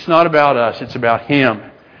 It's not about us, it's about Him.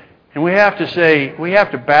 And we have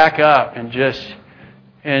to back up and just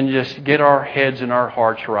get our heads and our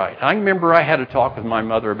hearts right. I remember I had a talk with my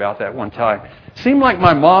mother about that one time. It seemed like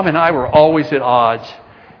my mom and I were always at odds.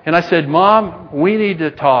 And I said, Mom, we need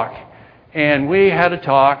to talk. And we had a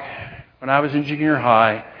talk when I was in junior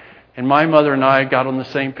high. And my mother and I got on the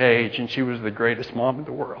same page, and she was the greatest mom in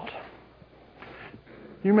the world.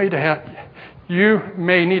 You may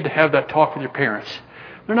need to have that talk with your parents.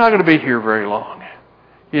 They're not going to be here very long.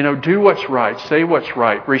 You know, do what's right. Say what's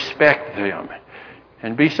right. Respect them.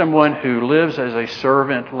 And be someone who lives as a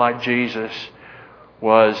servant like Jesus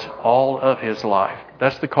was all of his life.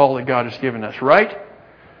 That's the call that God has given us, right?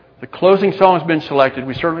 The closing song has been selected.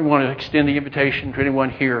 We certainly want to extend the invitation to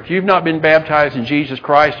anyone here. If you've not been baptized in Jesus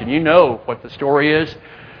Christ and you know what the story is,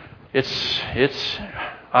 it's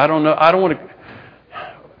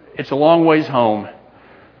a long ways home.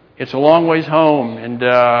 It's a long ways home, and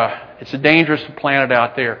it's a dangerous planet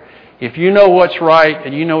out there. If you know what's right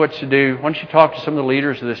and you know what to do, why don't you talk to some of the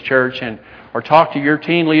leaders of this church or talk to your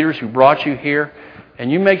teen leaders who brought you here,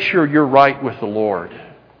 and you make sure you're right with the Lord.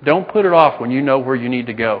 Don't put it off when you know where you need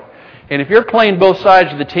to go. And if you're playing both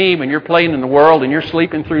sides of the team and you're playing in the world and you're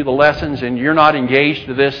sleeping through the lessons and you're not engaged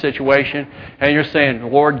to this situation and you're saying,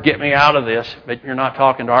 Lord, get me out of this, but you're not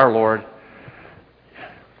talking to our Lord,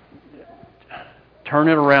 turn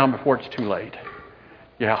it around before it's too late.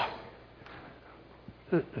 Yeah.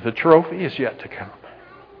 The trophy is yet to come.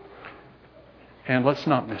 And let's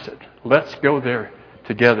not miss it. Let's go there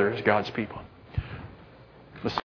together as God's people.